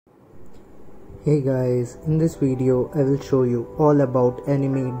Hey guys, in this video I will show you all about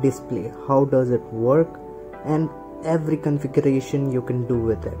AniMe display, how does it work and every configuration you can do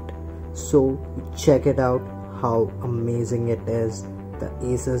with it. So check it out how amazing it is. The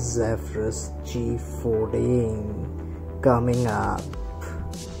Asus Zephyrus G14 coming up.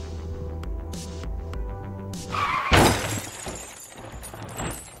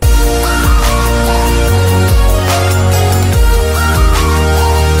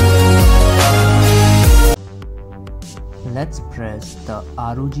 Let's press the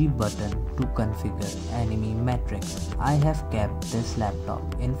ROG button to configure AniMe metrics. I have kept this laptop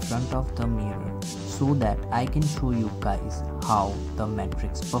in front of the mirror so that I can show you guys how the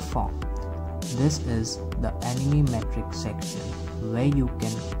metrics perform. This is the AniMe metrics section where you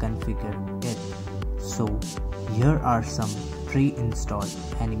can configure it. So here are some pre-installed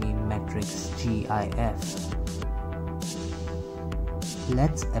AniMe metrics GIF.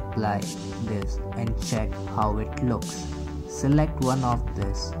 Let's apply this and check how it looks. Select one of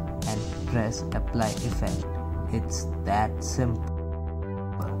this and press apply effect. It's that simple.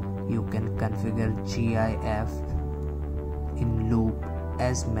 You can configure GIF in loop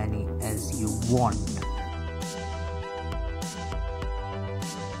as many as you want.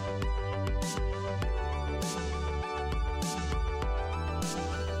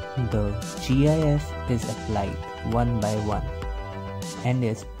 The GIF is applied one by one and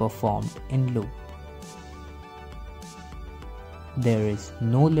is performed in loop. There is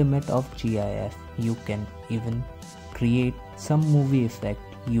no limit of GIF. You can even create some movie effect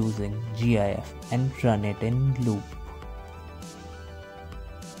using GIF and run it in loop.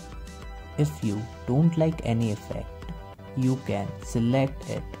 If you don't like any effect, you can select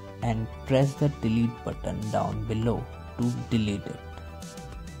it and press the delete button down below to delete it.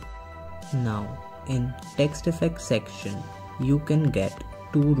 Now in text effects section, you can get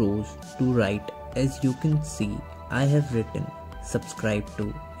two rows to write. As you can see, I have written subscribe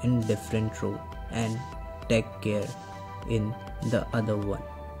to in different row and take care in the other one.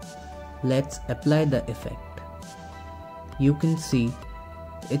 Let's apply the effect. You can see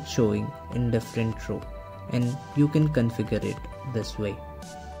it showing in different row and you can configure it this way.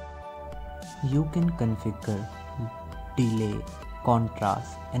 You can configure delay,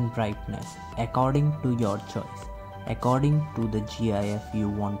 contrast and brightness according to your choice, according to the GIF you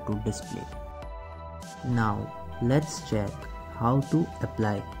want to display. Now let's check how to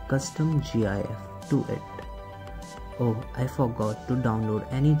apply custom GIF to it. Oh, I forgot to download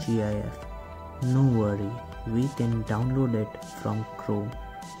any GIF. No worry, we can download it from Chrome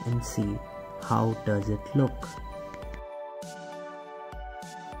and see how does it look.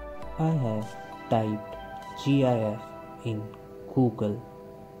 I have typed GIF in Google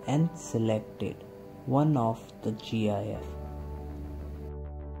and selected one of the GIF.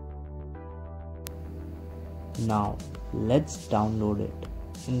 Now let's download it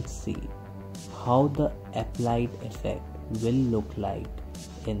and see how the applied effect will look like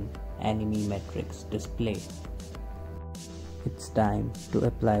in AniMe metrics display. It's time to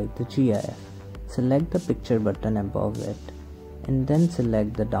apply the GIF. Select the picture button above it and then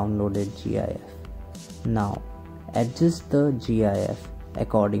select the downloaded GIF. Now adjust the GIF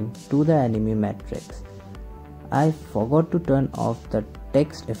according to the AniMe metrics. I forgot to turn off the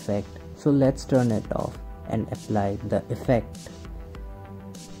text effect, so let's turn it off and apply the effect.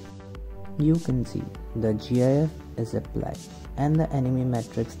 You can see the GIF is applied and the AniMe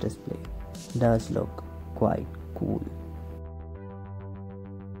metrics display does look quite cool.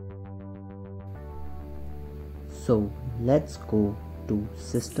 So let's go to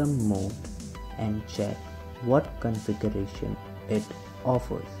system mode and check what configuration it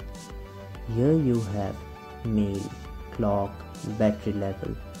offers. Here you have mail, clock, battery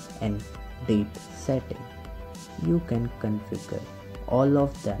level and date setting. You can configure all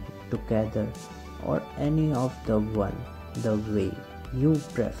of them together or any of the one the way you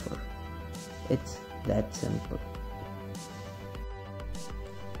prefer. It's that simple.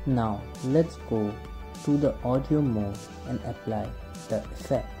 Now let's go to the audio mode and apply the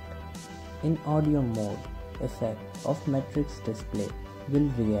effect. In audio mode, effect of metrics display will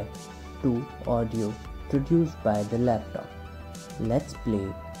react to audio produced by the laptop. Let's play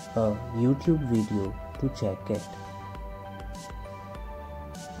a YouTube video to check it.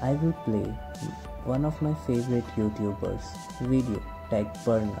 I will play one of my favorite YouTubers video tagged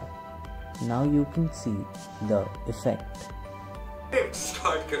burner. Now you can see the effect.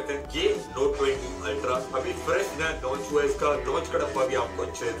 Start करते हैं। ये Note 20 Ultra अभी fresh नया launch हुआ है। इसका launch का डब्बा भी आपको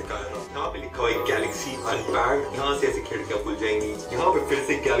अच्छे से दिखाया था। यहाँ पे लिखा हुआ है गैलेक्सी अनपैक्ड। यहाँ से ऐसी खिड़कियां खुल जाएंगी। यहाँ पे फिर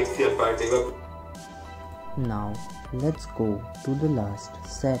से गैलेक्सी अनपैक्ड देगा। Now let's go to the last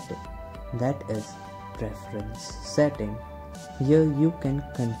setting. that is preference setting. Here you can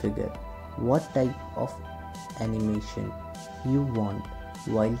configure what type of animation you want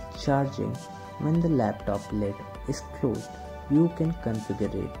while charging. When the laptop lid is closed, you can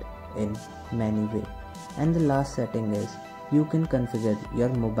configure it in many ways. And the last setting is you can configure your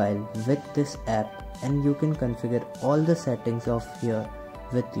mobile with this app, and you can configure all the settings of here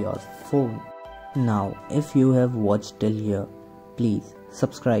with your phone. Now if you have watched till here, please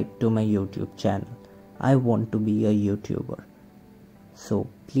subscribe to my YouTube channel. I want to be a YouTuber. So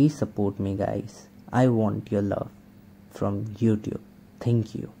please support me guys. I want your love from YouTube.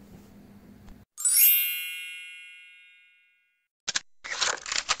 Thank you.